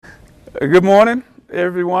Good morning,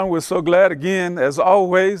 everyone. We're so glad again, as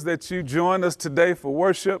always, that you joined us today for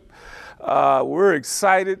worship. We're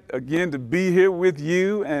excited again to be here with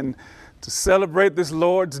you and to celebrate this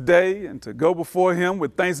Lord's Day and to go before Him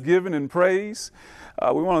with thanksgiving and praise.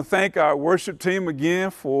 We want to thank our worship team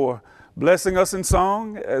again for blessing us in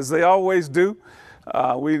song, as they always do.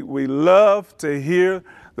 We love to hear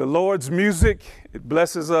the Lord's music. It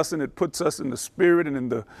blesses us and it puts us in the spirit and in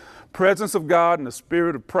the presence of God and the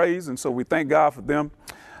spirit of praise, and so we thank God for them.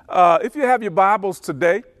 If you have your Bibles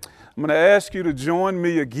today, I'm going to ask you to join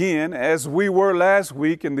me again as we were last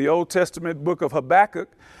week in the Old Testament book of Habakkuk.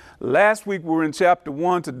 Last week we were in chapter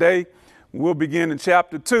 1. Today we'll begin in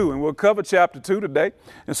chapter 2, and we'll cover chapter 2 today.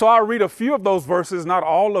 And so I'll read a few of those verses, not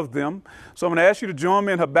all of them. So I'm going to ask you to join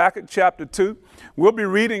me in Habakkuk chapter 2. We'll be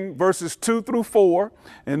reading verses 2 through 4,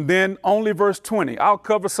 and then only verse 20. I'll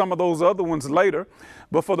cover some of those other ones later.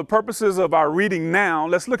 But for the purposes of our reading now,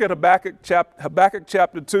 let's look at Habakkuk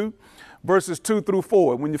chapter 2, verses 2 through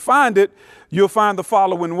 4. When you find it, you'll find the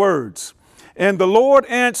following words. And the Lord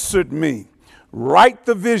answered me, write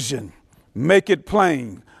the vision, make it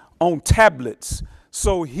plain on tablets,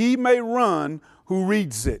 so he may run who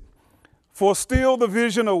reads it. For still the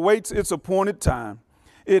vision awaits its appointed time.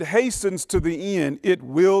 It hastens to the end, it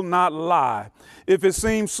will not lie. If it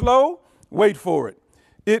seems slow, wait for it.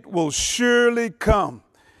 It will surely come.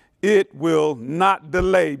 It will not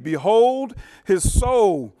delay. Behold, his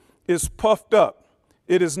soul is puffed up.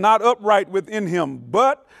 It is not upright within him,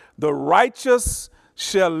 but the righteous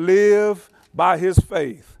shall live by his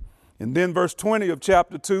faith. And then verse 20 of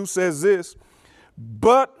chapter 2 says this,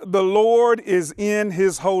 but the Lord is in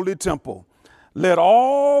his holy temple. Let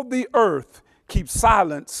all the earth keep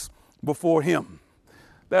silence before him.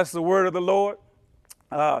 That's the word of the Lord.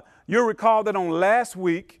 You'll recall that on last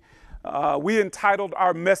week, we entitled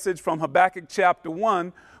our message from Habakkuk chapter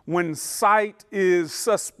 1, When Sight is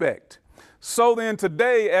Suspect. So then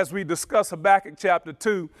today, as we discuss Habakkuk chapter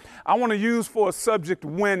 2, I want to use for a subject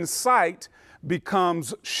when sight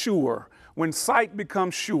becomes sure. When sight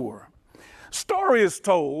becomes sure. Story is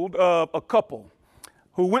told of a couple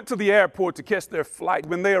who went to the airport to catch their flight.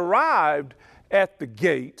 When they arrived at the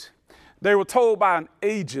gate, they were told by an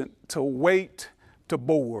agent to wait to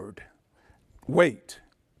board. Wait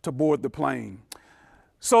to board the plane.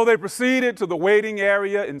 So they proceeded to the waiting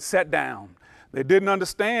area and sat down. They didn't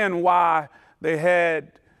understand why they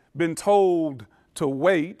had been told to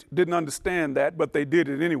wait, didn't understand that, but they did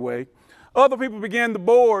it anyway. Other people began to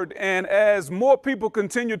board, and as more people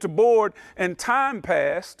continued to board and time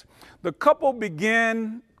passed, the couple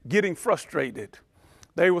began getting frustrated.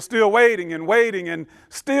 They were still waiting and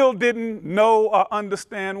still didn't know or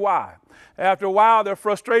understand why. After a while, their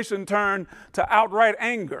frustration turned to outright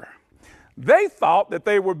anger. They thought that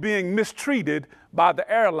they were being mistreated by the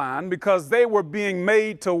airline because they were being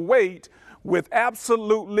made to wait with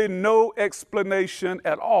absolutely no explanation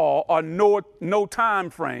at all or no time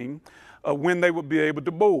frame of when they would be able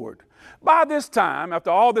to board. By this time, after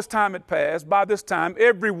all this time had passed, by this time,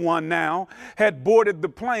 everyone now had boarded the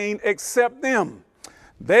plane except them.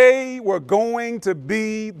 They were going to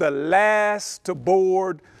be the last to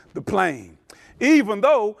board the plane, even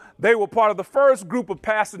though they were part of the first group of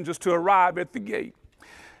passengers to arrive at the gate.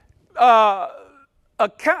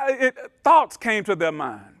 Thoughts came to their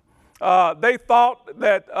mind. They thought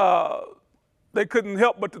that they couldn't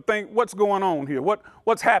help but to think, what's going on here?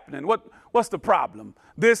 What's happening? What's the problem?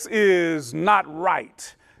 This is not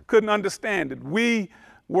right. Couldn't understand it. We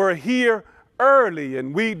were here early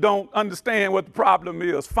and we don't understand what the problem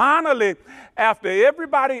is. Finally, after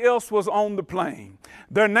everybody else was on the plane,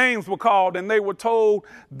 their names were called and they were told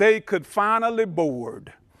they could finally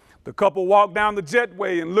board. The couple walked down the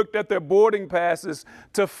jetway and looked at their boarding passes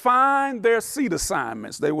to find their seat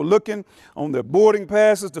assignments. They were looking on their boarding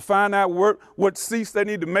passes to find out what seats they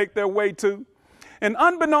need to make their way to. And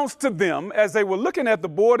unbeknownst to them, as they were looking at the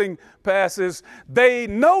boarding passes, they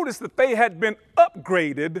noticed that they had been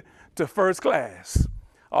upgraded to first class.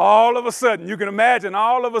 All of a sudden, you can imagine,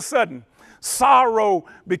 all of a sudden, sorrow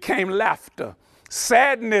became laughter.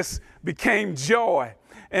 Sadness became joy.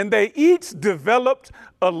 And they each developed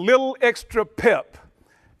a little extra pep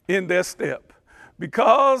in their step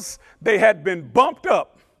because they had been bumped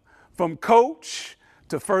up from coach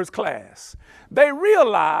to first class. They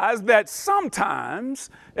realized that sometimes,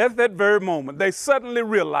 at that very moment, they suddenly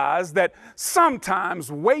realized that sometimes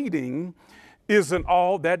waiting isn't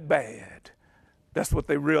all that bad. That's what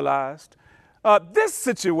they realized. This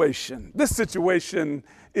situation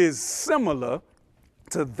is similar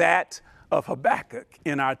to that of Habakkuk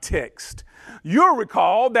in our text. You'll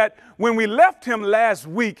recall that when we left him last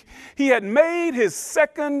week, he had made his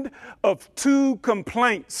second of two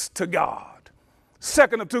complaints to God.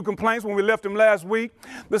 Second of two complaints when we left him last week.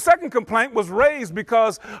 The second complaint was raised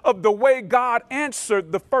because of the way God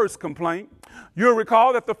answered the first complaint. You'll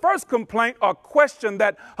recall that the first complaint or question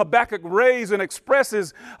that Habakkuk raised and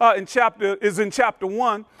expresses in chapter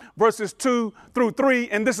 1, verses 2 through 3.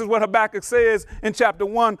 And this is what Habakkuk says in chapter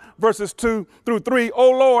 1, verses 2 through 3.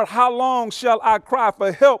 O Lord, how long shall I cry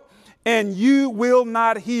for help and you will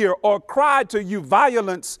not hear, or cry to you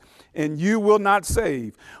violence and you will not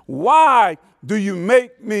save? Why do you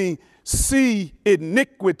make me see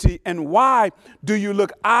iniquity, and why do you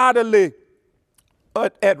look idly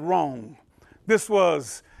at wrong? This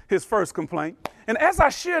was his first complaint. And as I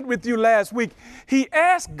shared with you last week, he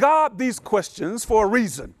asked God these questions for a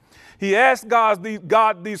reason. He asked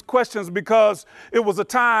God these questions because it was a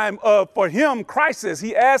time of, for him, crisis.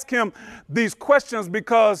 He asked him these questions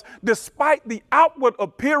because despite the outward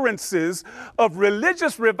appearances of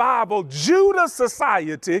religious revival, Judah's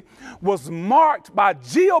society was marked by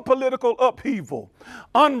geopolitical upheaval,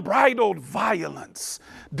 unbridled violence,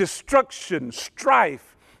 destruction, strife,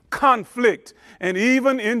 conflict, and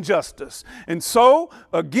even injustice. And so,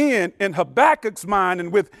 again, in Habakkuk's mind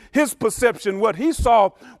and with his perception, what he saw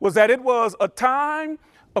was that it was a time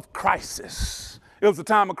of crisis. It was a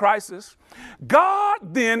time of crisis. God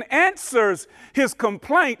then answers his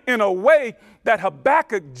complaint in a way that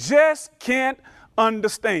Habakkuk just can't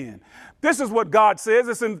understand. This is what God says.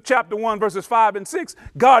 It's in chapter 1, verses 5 and 6.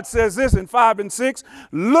 God says this in 5 and 6,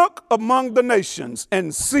 look among the nations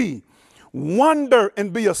and see, wonder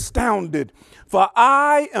and be astounded, for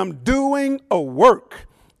I am doing a work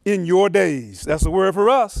in your days. That's a word for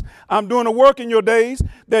us. I'm doing a work in your days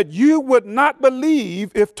that you would not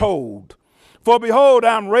believe if told. For behold,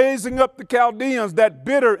 I'm raising up the Chaldeans, that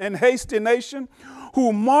bitter and hasty nation,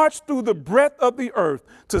 who march through the breadth of the earth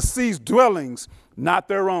to seize dwellings not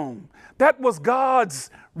their own. That was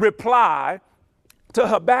God's reply to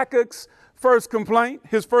Habakkuk's first complaint,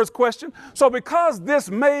 his first question. So because this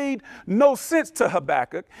made no sense to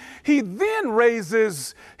Habakkuk, he then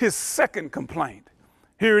raises his second complaint.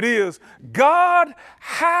 Here it is. God,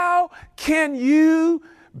 how can you,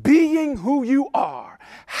 being who you are,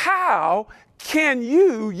 how can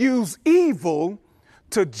you use evil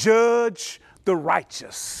to judge the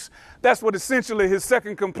righteous? That's what essentially his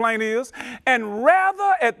second complaint is. And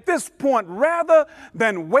rather at this point, rather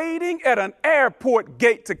than waiting at an airport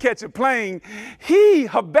gate to catch a plane,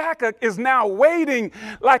 Habakkuk, is now waiting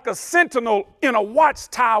like a sentinel in a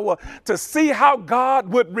watchtower to see how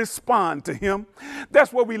God would respond to him.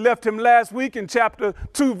 That's where we left him last week in chapter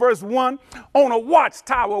 2, verse 1, on a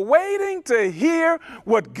watchtower, waiting to hear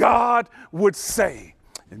what God would say.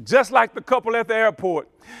 And just like the couple at the airport,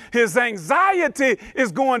 his anxiety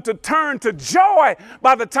is going to turn to joy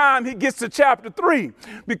by the time he gets to chapter 3,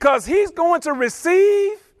 because he's going to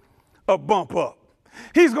receive a bump up.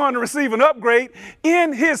 He's going to receive an upgrade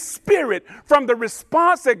in his spirit from the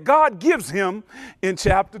response that God gives him in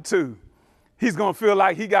chapter 2. He's going to feel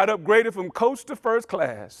like he got upgraded from coach to first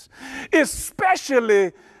class,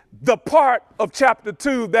 especially the part of chapter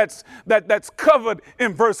 2 that's covered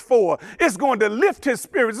in verse 4. It's going to lift his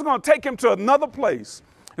spirit. It's going to take him to another place.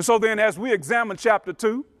 And so then as we examine chapter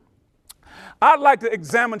 2, I'd like to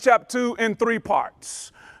examine chapter 2 in three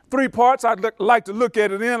parts. Three parts I'd like to look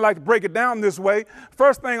at it in, like to break it down this way.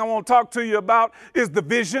 First thing I want to talk to you about is the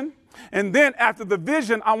vision. And then after the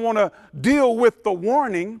vision, I want to deal with the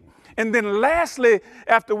warning. And then lastly,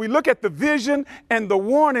 after we look at the vision and the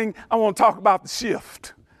warning, I want to talk about the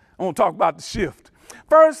shift. I want to talk about the shift.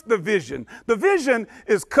 First, the vision. The vision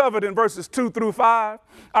is covered in verses 2 through 5.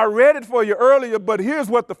 I read it for you earlier, but here's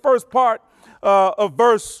what the first part of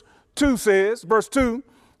verse 2 says. Verse 2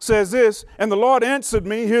 says this, and the Lord answered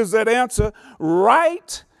me, here's that answer,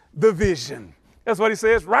 write the vision. That's what he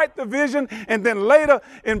says, write the vision. And then later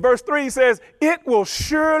in verse 3, he says, it will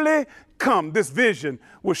surely come. This vision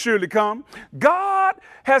will surely come. God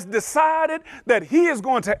has decided that he is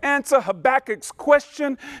going to answer Habakkuk's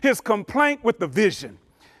question, his complaint, with the vision.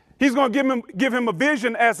 He's going to give him a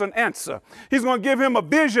vision as an answer. He's going to give him a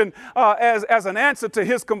vision as an answer to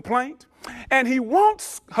his complaint. And he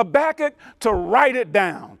wants Habakkuk to write it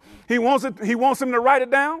down. He wants him to write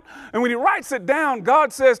it down. And when he writes it down,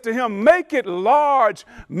 God says to him, make it large,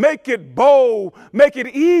 make it bold, make it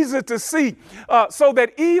easy to see, so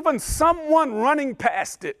that even someone running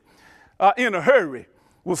past it in a hurry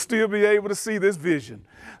will still be able to see this vision.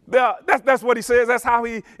 That's what he says. That's how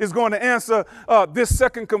he is going to answer this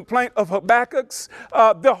second complaint of Habakkuk's.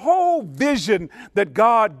 The whole vision that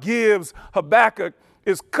God gives Habakkuk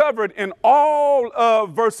is covered in all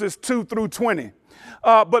of verses 2 through 20.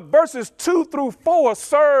 But verses 2 through 4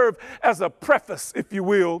 serve as a preface, if you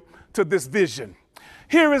will, to this vision.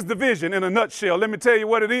 Here is the vision in a nutshell. Let me tell you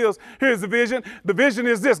what it is. Here's the vision. The vision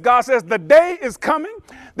is this. God says the day is coming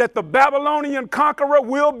that the Babylonian conqueror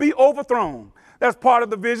will be overthrown. That's part of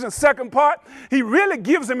the vision. Second part, he really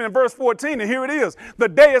gives him in verse 14, and here it is. The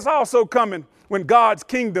day is also coming when God's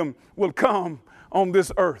kingdom will come on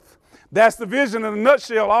this earth. That's the vision in a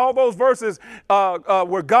nutshell. All those verses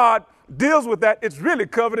where God deals with that, it's really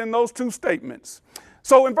covered in those two statements.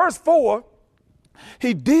 So in verse 4,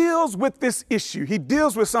 he deals with this issue. He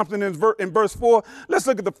deals with something in verse 4. Let's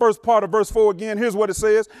look at the first part of verse 4 again. Here's what it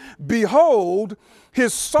says. Behold,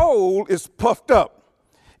 his soul is puffed up.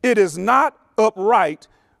 It is not upright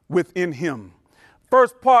within him.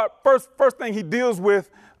 First thing he deals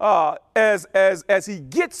with as he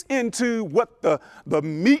gets into what the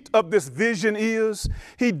meat of this vision is,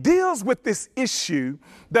 he deals with this issue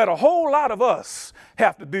that a whole lot of us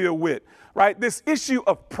have to deal with, right? This issue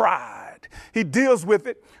of pride. He deals with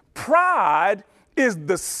it. Pride is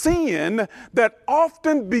the sin that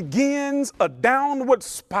often begins a downward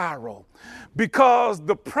spiral because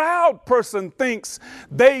the proud person thinks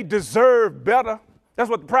they deserve better. That's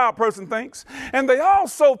what the proud person thinks. And they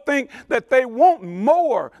also think that they want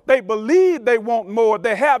more. They believe they want more.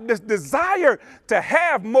 They have this desire to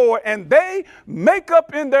have more, and they make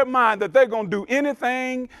up in their mind that they're going to do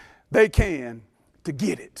anything they can to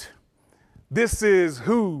get it. This is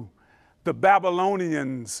who the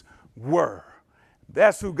Babylonians were.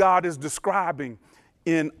 That's who God is describing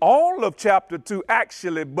in all of chapter 2,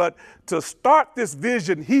 actually. But to start this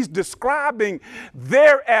vision, he's describing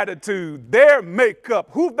their attitude, their makeup,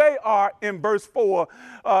 who they are in verse 4.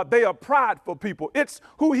 They are prideful people. It's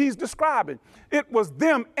who he's describing. It was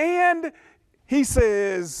them. And he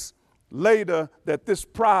says later that this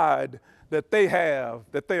pride that they have,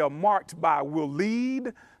 that they are marked by, will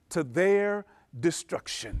lead to their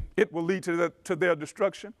destruction. It will lead to their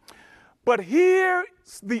destruction. But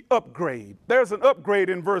here's the upgrade. There's an upgrade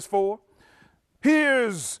in verse 4.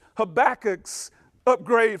 Here's Habakkuk's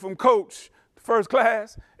upgrade from coach to first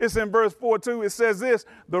class. It's in verse 4 too. It says this: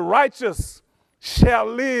 the righteous shall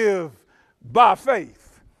live by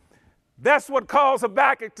faith. That's what caused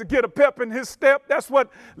Habakkuk to get a pep in his step. That's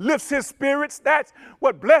what lifts his spirits. That's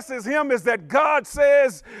what blesses him, is that God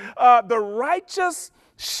says the righteous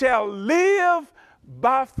shall live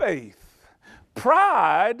by faith.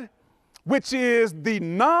 Pride, which is the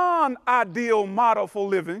non-ideal model for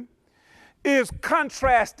living, is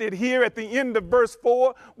contrasted here at the end of verse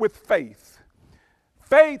 4 with faith.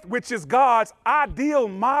 Faith, which is God's ideal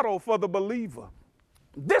model for the believer.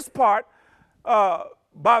 This part,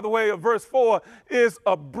 by the way, of verse 4 is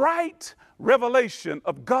a bright revelation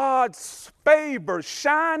of God's favor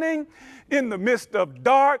shining in the midst of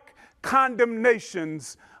dark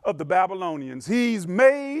condemnations of the Babylonians. He's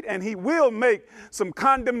made and he will make some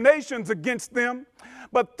condemnations against them.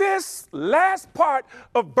 But this last part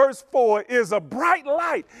of verse 4 is a bright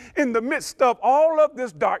light in the midst of all of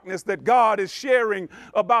this darkness that God is sharing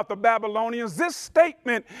about the Babylonians. This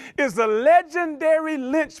statement is a legendary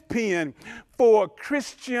linchpin for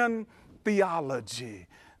Christian theology.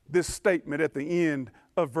 This statement at the end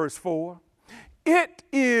of verse 4. It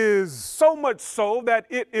is so much so that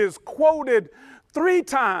it is quoted 3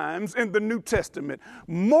 times in the New Testament,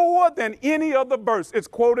 more than any other verse. It's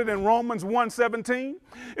quoted in Romans 1:17.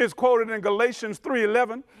 It's quoted in Galatians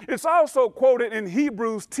 3:11. It's also quoted in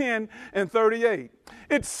Hebrews 10:38.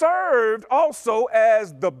 It served also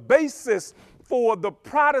as the basis for the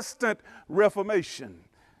Protestant Reformation.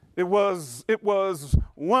 It was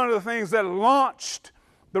one of the things that launched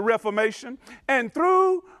the Reformation. And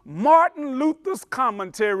through Martin Luther's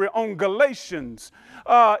commentary on Galatians,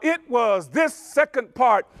 it was this second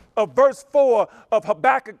part of verse 4 of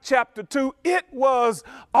Habakkuk chapter 2. It was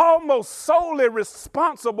almost solely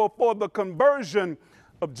responsible for the conversion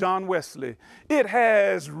of John Wesley. It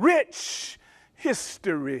has rich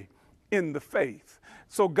history in the faith.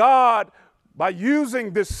 So God, by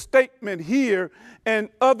using this statement here and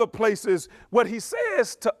other places, what he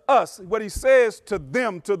says to us, what he says to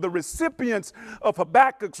them, to the recipients of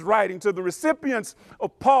Habakkuk's writing, to the recipients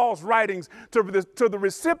of Paul's writings, to the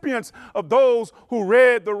recipients of those who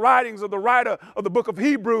read the writings of the writer of the book of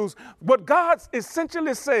Hebrews, what God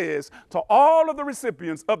essentially says to all of the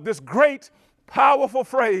recipients of this great, powerful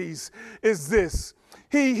phrase is this.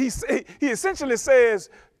 He essentially says,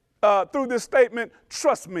 through this statement,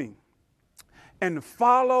 trust me and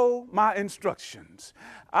follow my instructions.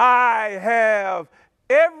 I have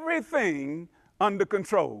everything under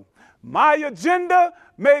control. My agenda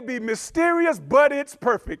may be mysterious, but it's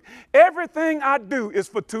perfect. Everything I do is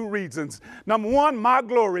for two reasons. Number one, my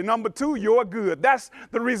glory. Number two, your good. That's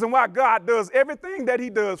the reason why God does everything that he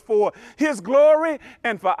does, for his glory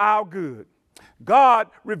and for our good. God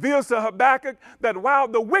reveals to Habakkuk that while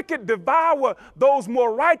the wicked devour those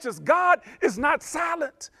more righteous, God is not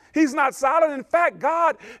silent. He's not silent. In fact,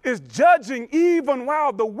 God is judging even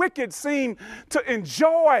while the wicked seem to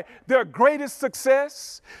enjoy their greatest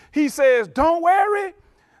success. He says, don't worry,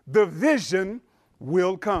 the vision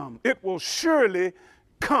will come. It will surely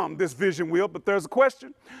come, this vision will. But there's a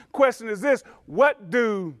question. Question is this: what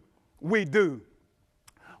do we do?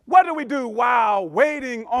 What do we do while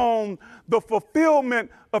waiting on the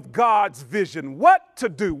fulfillment of God's vision? What to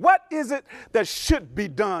do? What is it that should be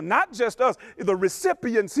done? Not just us, the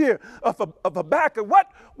recipients here of Habakkuk.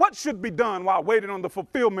 What should be done while waiting on the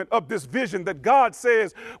fulfillment of this vision that God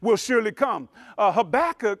says will surely come?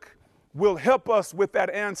 Habakkuk will help us with that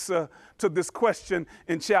answer to this question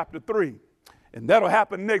in chapter 3. And that'll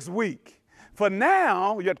happen next week. For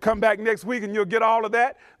now, you'll come back next week and you'll get all of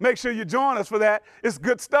that. Make sure you join us for that. It's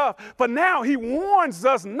good stuff. For now, he warns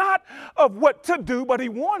us not of what to do, but he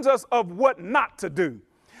warns us of what not to do.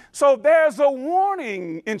 So there's a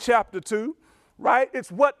warning in chapter 2, right?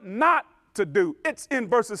 It's what not to do. It's in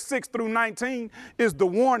verses 6 through 19 is the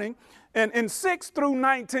warning. And in 6 through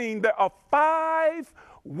 19, there are 5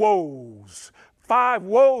 woes. 5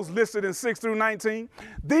 woes listed in 6 through 19.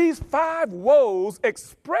 These 5 woes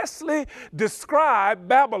expressly describe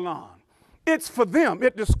Babylon. It's for them.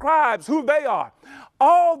 It describes who they are.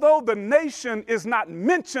 Although the nation is not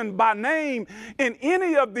mentioned by name in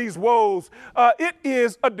any of these woes, it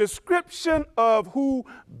is a description of who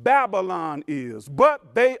Babylon is.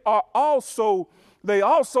 But they also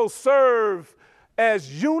serve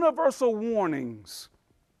as universal warnings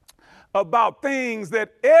about things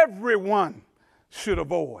that everyone should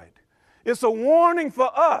avoid. It's a warning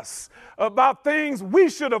for us about things we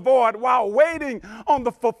should avoid while waiting on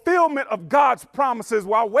the fulfillment of God's promises,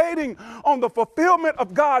 while waiting on the fulfillment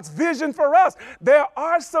of God's vision for us. There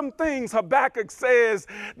are some things, Habakkuk says,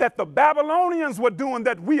 that the Babylonians were doing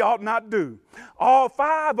that we ought not do. All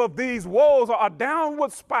 5 of these woes are a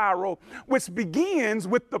downward spiral, which begins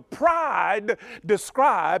with the pride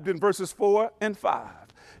described in verses 4 and 5.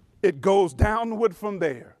 It goes downward from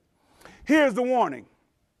there. Here's the warning.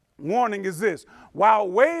 Warning is this: while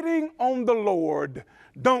waiting on the Lord,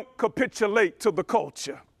 don't capitulate to the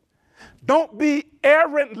culture. Don't be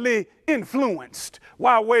errantly influenced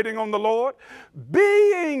while waiting on the Lord.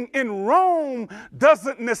 Being in Rome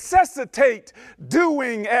doesn't necessitate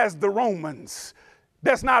doing as the Romans.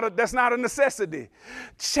 That's not a necessity.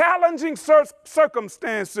 Challenging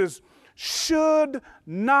circumstances should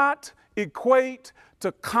not equate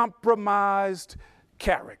to compromised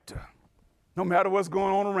character. No matter what's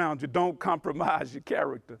going on around you, don't compromise your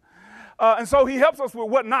character. And so he helps us with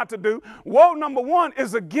what not to do. Woe number 1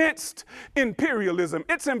 is against imperialism.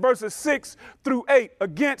 It's in verses 6 through 8.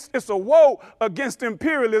 It's a woe against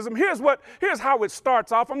imperialism. Here's how it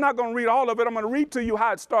starts off. I'm not going to read all of it. I'm going to read to you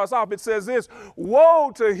how it starts off. It says this: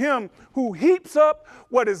 woe to him who heaps up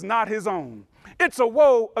what is not his own. It's a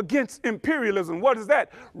woe against imperialism. What is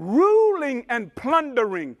that? Ruling and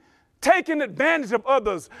plundering, taking advantage of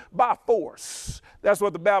others by force. That's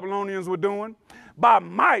what the Babylonians were doing. By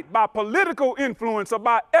might, by political influence, or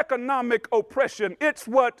by economic oppression. It's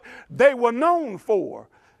what they were known for,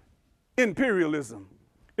 imperialism.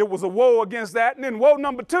 It was a woe against that. And then woe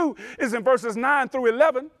number 2 is in verses 9 through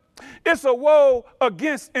 11. It's a woe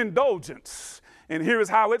against indulgence. And here is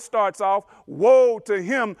how it starts off: woe to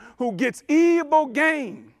him who gets evil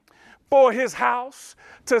gain for his house,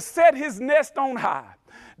 to set his nest on high.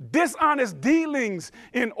 Dishonest dealings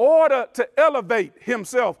in order to elevate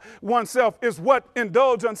oneself is what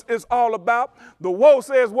indulgence is all about. The woe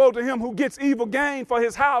says, woe to him who gets evil gain for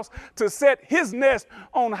his house, to set his nest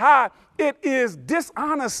on high. It is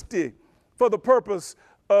dishonesty for the purpose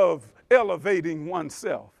of elevating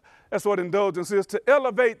oneself. That's what indulgence is, to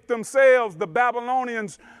elevate themselves. The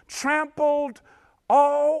Babylonians trampled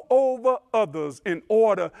all over others in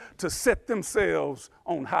order to set themselves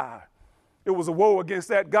on high. It was a woe against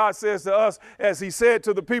that. God says to us, as he said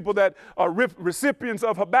to the people that are recipients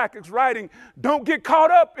of Habakkuk's writing, don't get caught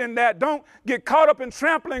up in that. Don't get caught up in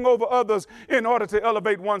trampling over others in order to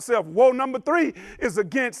elevate oneself. Woe number 3 is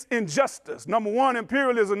against injustice. Number 1,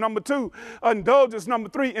 imperialism. Number 2, indulgence. Number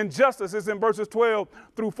 3, injustice. Is in verses 12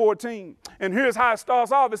 through 14. And here's how it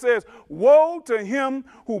starts off. It says, woe to him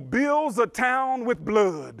who builds a town with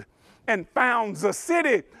blood and founds a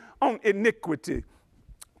city on iniquity.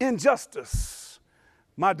 Injustice,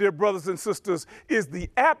 my dear brothers and sisters, is the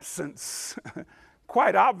absence,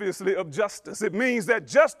 quite obviously, of justice. It means that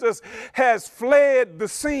justice has fled the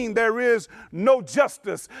scene. There is no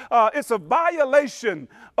justice. It's a violation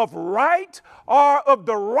of right or of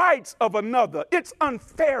the rights of another. It's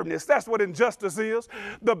unfairness. That's what injustice is.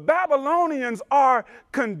 The Babylonians are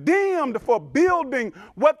condemned for building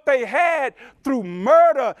what they had through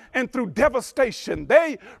murder and through devastation.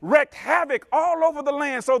 They wreaked havoc all over the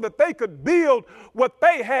land so that they could build what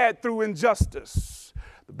they had through injustice.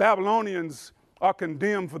 The Babylonians are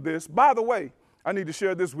condemned for this. By the way, I need to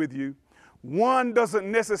share this with you. One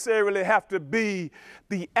doesn't necessarily have to be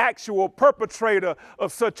the actual perpetrator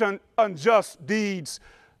of such unjust deeds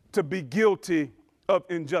to be guilty of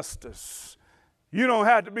injustice. You don't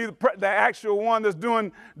have to be the actual one that's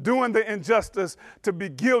doing the injustice to be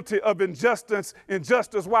guilty of injustice.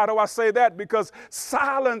 Why do I say that? Because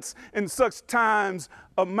silence in such times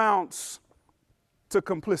amounts to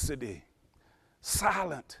complicity.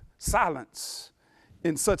 Silence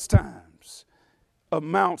in such times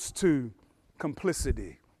amounts to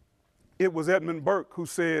complicity. It was Edmund Burke who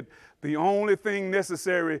said, the only thing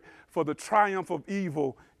necessary for the triumph of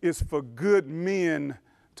evil is for good men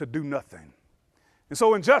to do nothing. And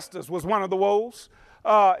so injustice was one of the woes.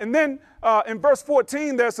 And then in verse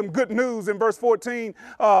 14, there's some good news in verse 14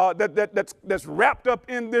 that's wrapped up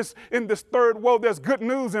in this third woe. There's good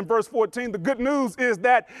news in verse 14. The good news is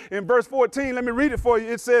that in verse 14, let me read it for you.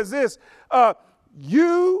 It says this, it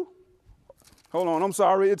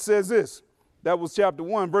says this. That was chapter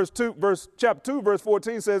 1, chapter 2, verse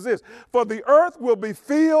 14 says this. For the earth will be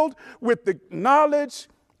filled with the knowledge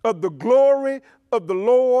of the glory of the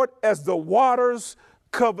Lord as the waters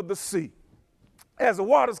cover the sea. As the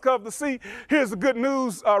waters cover the sea, here's the good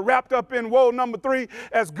news wrapped up in woe number 3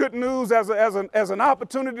 as good news, as an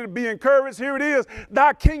opportunity to be encouraged. Here it is.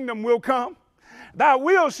 Thy kingdom will come. Thy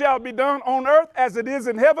will shall be done on earth as it is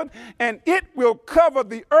in heaven, and it will cover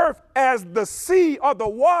the earth as the sea or the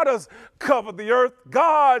waters cover the earth.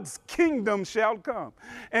 God's kingdom shall come.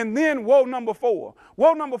 And then woe number 4.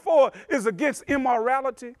 Woe number 4 is against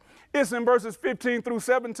immorality. It's in verses 15 through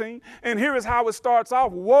 17. And here is how it starts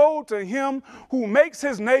off. Woe to him who makes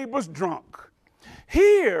his neighbors drunk.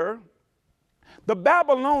 Here, the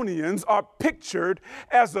Babylonians are pictured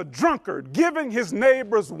as a drunkard giving his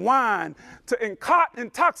neighbors wine to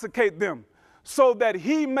intoxicate them so that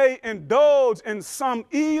he may indulge in some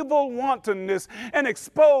evil wantonness and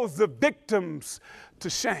expose the victims to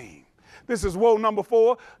shame. This is woe number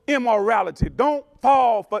 4, immorality. Don't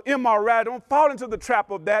fall for immorality. Don't fall into the trap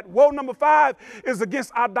of that. Woe number 5 is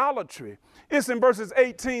against idolatry. It's in verses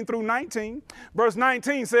 18 through 19. Verse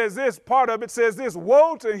 19 says this, part of it says this,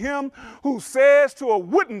 woe to him who says to a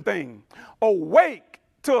wooden thing, awake,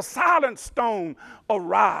 to a silent stone,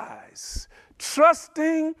 arise.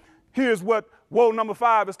 Trusting, here's what woe number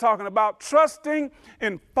 5 is talking about, trusting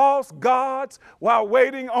in false gods while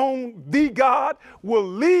waiting on the God will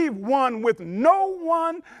leave one with no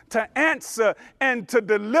one to answer and to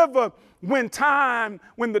deliver when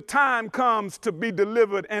the time comes to be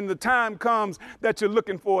delivered and the time comes that you're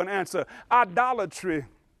looking for an answer. Idolatry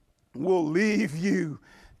will leave you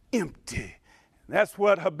empty. That's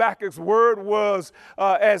what Habakkuk's word was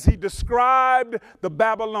as he described the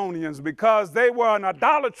Babylonians, because they were an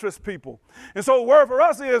idolatrous people. And so the word for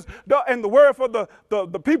us is, and the word for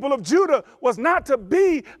the people of Judah was not to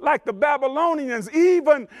be like the Babylonians,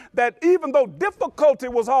 even though difficulty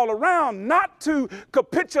was all around, not to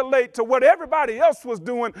capitulate to what everybody else was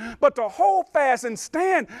doing, but to hold fast and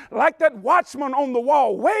stand like that watchman on the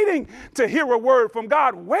wall, waiting to hear a word from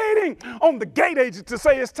God, waiting on the gate agent to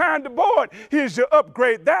say it's time to board. Here's your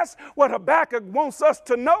upgrade. That's what Habakkuk wants us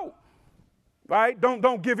to know, right?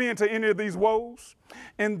 Don't give in to any of these woes.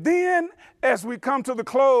 And then as we come to the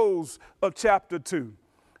close of chapter 2,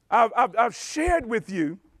 I've shared with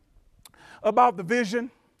you about the vision,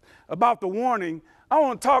 about the warning. I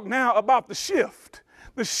want to talk now about the shift.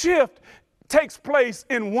 The shift takes place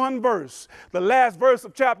in one verse, the last verse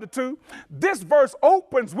of chapter 2. This verse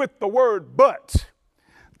opens with the word but.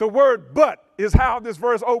 The word but is how this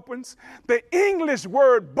verse opens. The English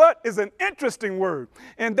word but is an interesting word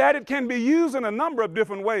in that it can be used in a number of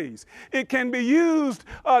different ways. It can be used,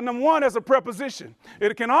 number one, as a preposition.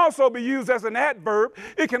 It can also be used as an adverb.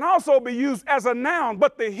 It can also be used as a noun.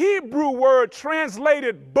 But the Hebrew word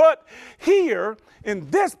translated but here in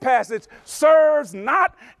this passage serves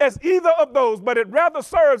not as either of those, but it rather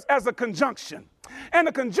serves as a conjunction. And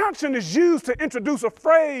the conjunction is used to introduce a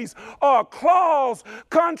phrase or a clause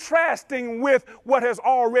contrasting with what has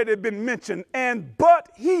already been mentioned. And but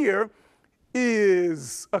here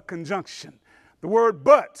is a conjunction. The word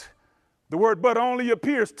but only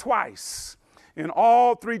appears twice in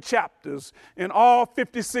all 3 chapters, in all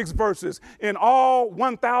 56 verses, in all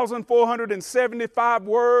 1,475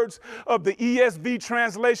 words of the ESV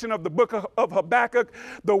translation of the book of Habakkuk.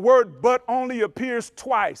 The word but only appears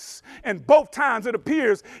twice. And both times it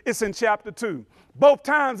appears, it's in chapter 2. Both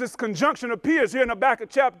times this conjunction appears here in Habakkuk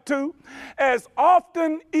chapter 2. As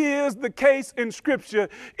often is the case in Scripture,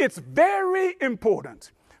 it's very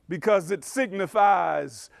important because it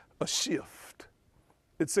signifies a shift.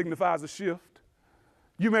 It signifies a shift.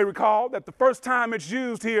 You may recall that the first time it's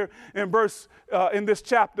used here in this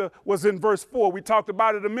chapter was in verse 4. We talked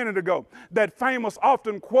about it a minute ago. That famous,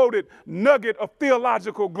 often quoted nugget of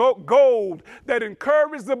theological gold that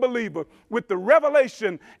encouraged the believer with the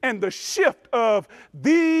revelation and the shift of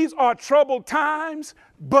these are troubled times,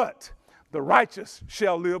 but the righteous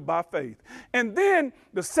shall live by faith. And then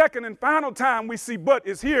the second and final time we see but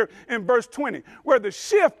is here in verse 20, where the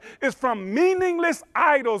shift is from meaningless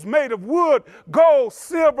idols made of wood, gold,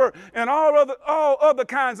 silver, and all other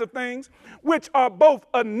kinds of things, which are both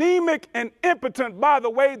anemic and impotent. By the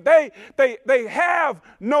way, they have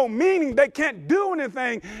no meaning. They can't do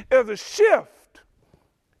anything. There's a shift.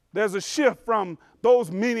 There's a shift from those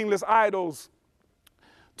meaningless idols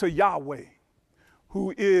to Yahweh,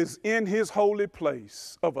 who is in his holy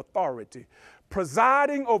place of authority,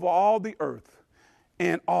 presiding over all the earth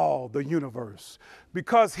and all the universe.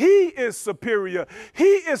 Because he is superior, he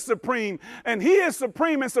is supreme, and he is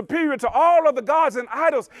supreme and superior to all of the gods and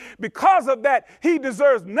idols. Because of that, he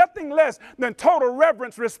deserves nothing less than total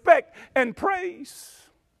reverence, respect, and praise.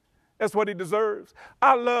 That's what he deserves.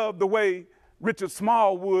 I love the way Richard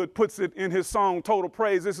Smallwood puts it in his song, Total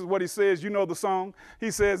Praise. This is what he says. You know the song. He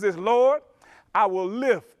says this: Lord, I will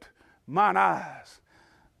lift mine eyes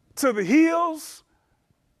to the hills,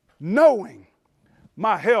 knowing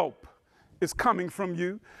my help is coming from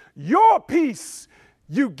you. Your peace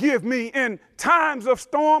you give me in times of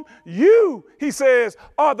storm. You, he says,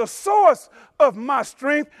 are the source of my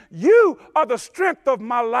strength. You are the strength of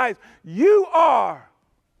my life. You are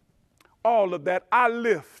all of that. I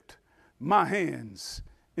lift my hands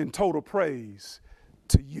in total praise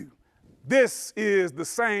to you. This is the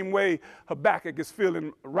same way Habakkuk is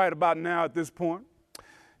feeling right about now at this point.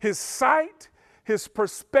 His sight, his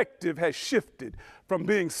perspective has shifted from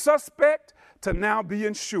being suspect to now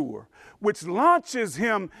being sure, which launches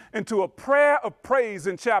him into a prayer of praise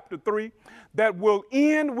in chapter 3 that will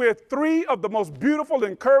end with 3 of the most beautiful,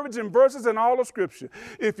 encouraging verses in all of Scripture.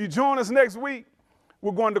 If you join us next week,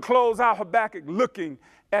 we're going to close out Habakkuk looking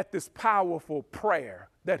at this powerful prayer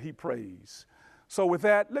that he prays. So with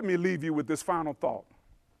that, let me leave you with this final thought.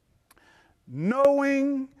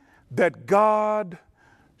 Knowing that God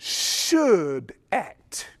should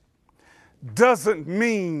act doesn't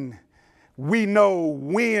mean we know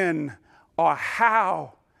when or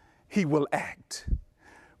how he will act.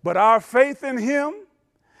 But our faith in him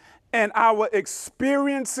and our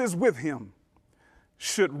experiences with him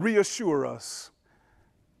should reassure us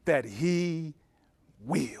that he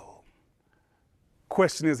will.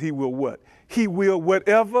 Question is, he will what? He will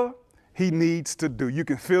whatever he needs to do. You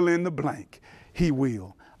can fill in the blank. He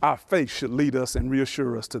will. Our faith should lead us and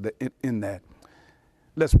reassure us in that.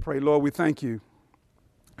 Let's pray. Lord, we thank you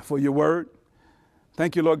for your word.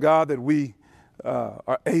 Thank you, Lord God, that we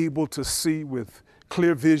are able to see with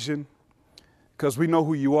clear vision because we know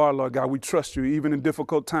who you are, Lord God. We trust you even in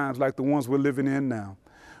difficult times like the ones we're living in now.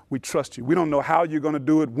 We trust you. We don't know how you're going to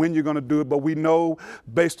do it, when you're going to do it, but we know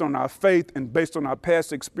based on our faith and based on our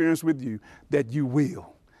past experience with you that you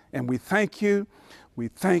will. And we thank you. We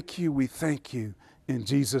thank you. We thank you. In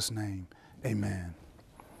Jesus' name, amen.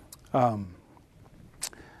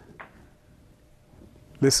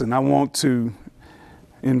 Listen, I want to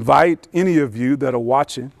invite any of you that are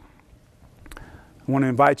watching, I want to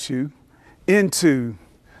invite you into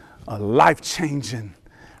a life-changing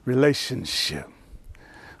relationship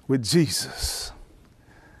with Jesus,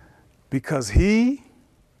 because he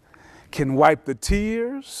can wipe the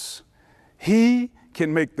tears. He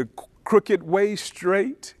can make the crooked way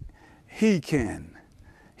straight. He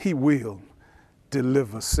will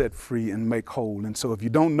deliver, set free, and make whole. And so if you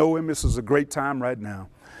don't know him, this is a great time right now.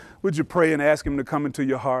 Would you pray and ask him to come into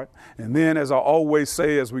your heart? And then, as I always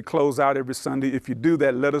say as we close out every Sunday, if you do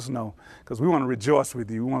that, let us know, because we want to rejoice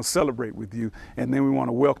with you. We want to celebrate with you. And then we want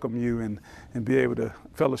to welcome you and be able to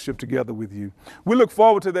fellowship together with you. We look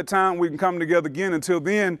forward to that time we can come together again. Until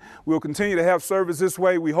then, we'll continue to have service this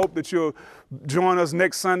way. We hope that you'll join us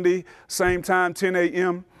next Sunday, same time, 10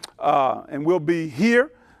 a.m. And we'll be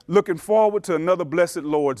here looking forward to another blessed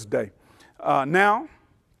Lord's Day. Now,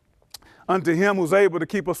 unto him who's able to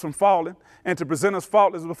keep us from falling and to present us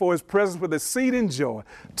faultless before his presence with exceeding joy.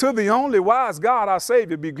 To the only wise God, our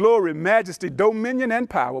Savior, be glory, majesty, dominion, and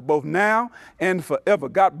power, both now and forever.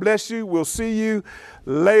 God bless you. We'll see you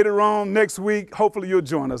later on next week. Hopefully you'll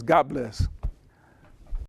join us. God bless.